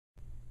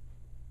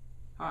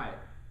Hi,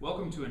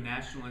 welcome to a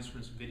National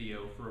Instruments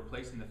video for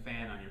replacing the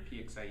fan on your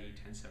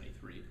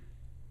PXIe-1073.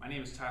 My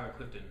name is Tyler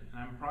Clifton,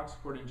 and I'm a product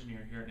support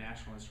engineer here at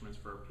National Instruments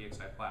for our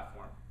PXI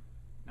platform.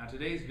 Now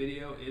today's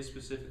video is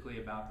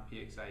specifically about the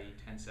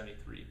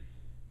PXIe-1073,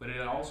 but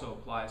it also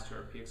applies to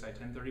our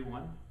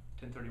PXI-1031,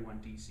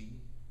 1031DC,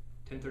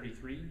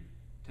 1033,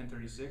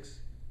 1036,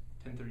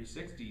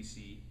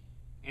 1036DC,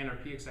 and our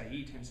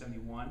PXIe-1071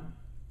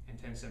 and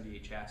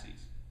 1078 chassis.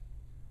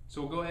 So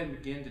we'll go ahead and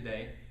begin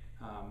today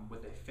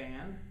with a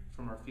fan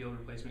from our field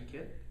replacement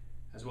kit,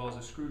 as well as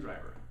a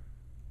screwdriver.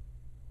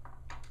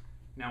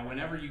 Now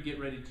whenever you get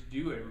ready to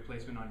do a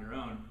replacement on your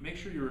own, make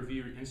sure you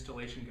review your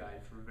installation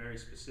guide for very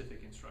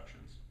specific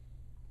instructions.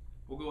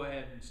 We'll go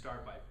ahead and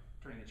start by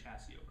turning the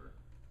chassis over.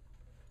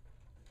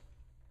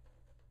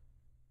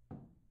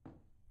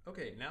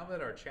 Okay, now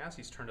that our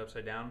chassis is turned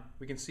upside down,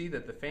 we can see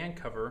that the fan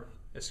cover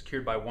is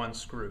secured by one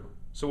screw.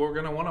 So we're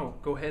going to want to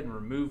go ahead and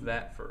remove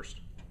that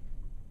first.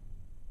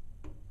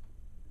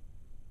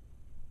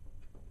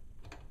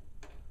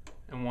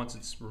 And once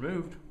it's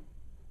removed,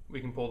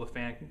 we can pull the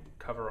fan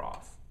cover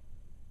off.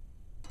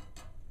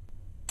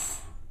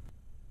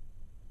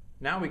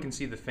 Now we can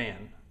see the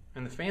fan,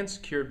 and the fan's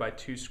secured by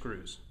two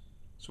screws.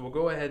 So we'll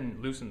go ahead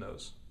and loosen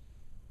those.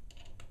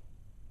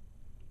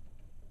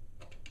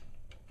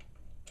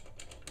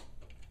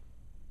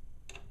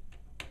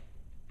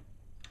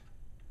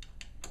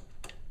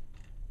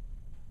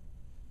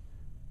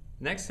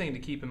 Next thing to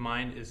keep in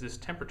mind is this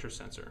temperature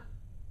sensor.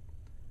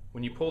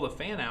 When you pull the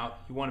fan out,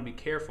 you want to be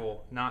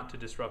careful not to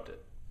disrupt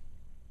it.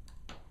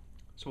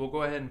 So we'll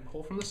go ahead and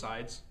pull from the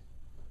sides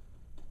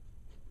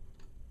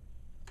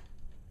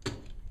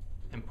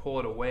and pull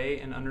it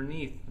away and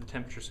underneath the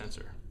temperature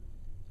sensor.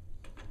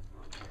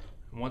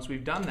 And once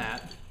we've done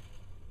that,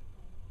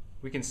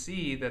 we can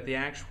see that the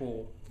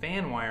actual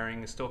fan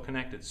wiring is still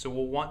connected, so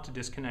we'll want to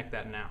disconnect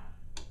that now.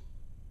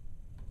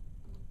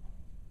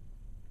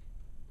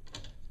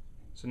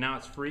 So now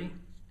it's free,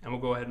 and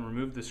we'll go ahead and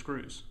remove the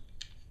screws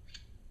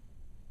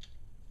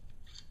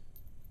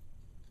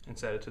and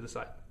set it to the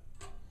side.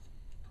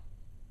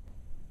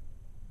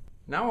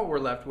 Now what we're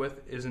left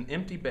with is an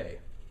empty bay,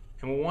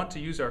 and we'll want to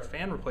use our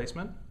fan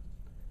replacement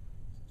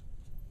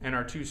and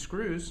our two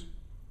screws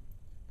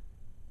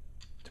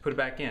to put it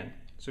back in.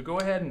 So go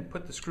ahead and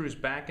put the screws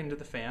back into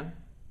the fan.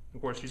 Of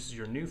course, this is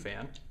your new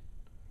fan,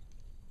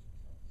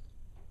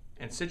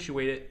 and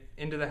situate it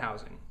into the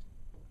housing.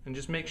 And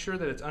just make sure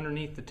that it's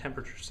underneath the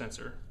temperature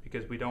sensor,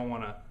 because we don't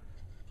want to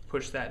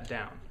push that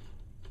down.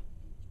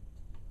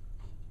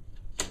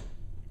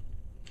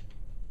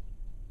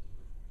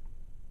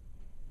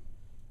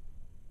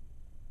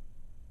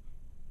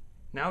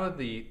 Now that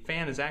the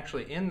fan is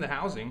actually in the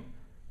housing,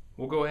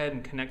 we'll go ahead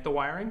and connect the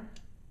wiring,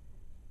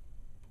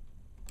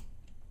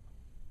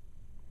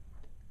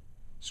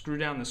 screw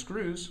down the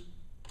screws,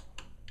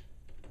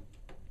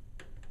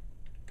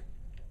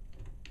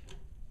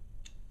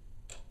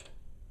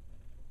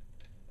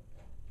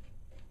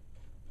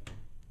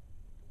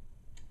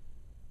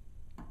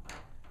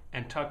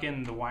 and tuck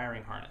in the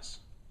wiring harness.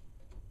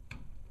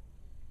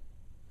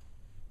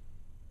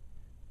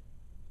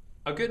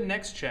 A good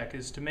next check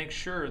is to make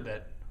sure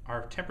that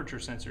our temperature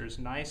sensor is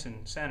nice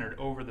and centered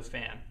over the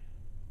fan.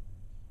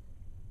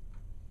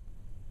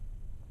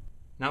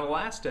 Now the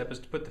last step is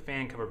to put the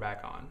fan cover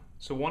back on.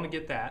 So we'll want to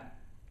get that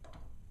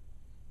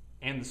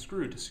and the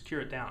screw to secure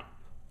it down.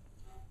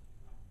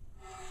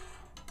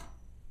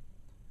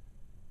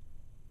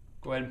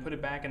 Go ahead and put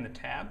it back in the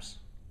tabs.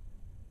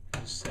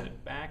 Just set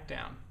it back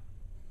down.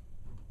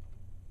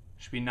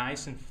 Should be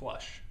nice and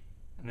flush.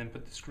 And then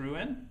put the screw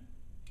in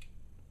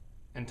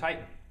and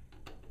tighten.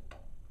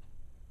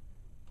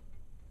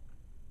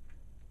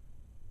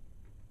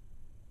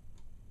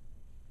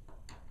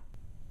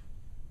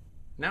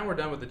 Now we're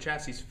done with the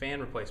chassis fan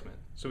replacement,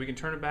 so we can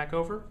turn it back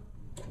over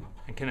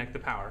and connect the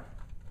power.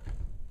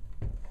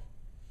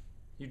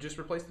 You just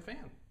replaced the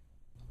fan.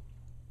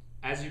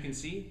 As you can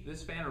see,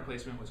 this fan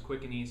replacement was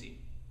quick and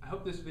easy. I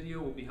hope this video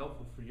will be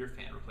helpful for your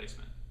fan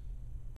replacement.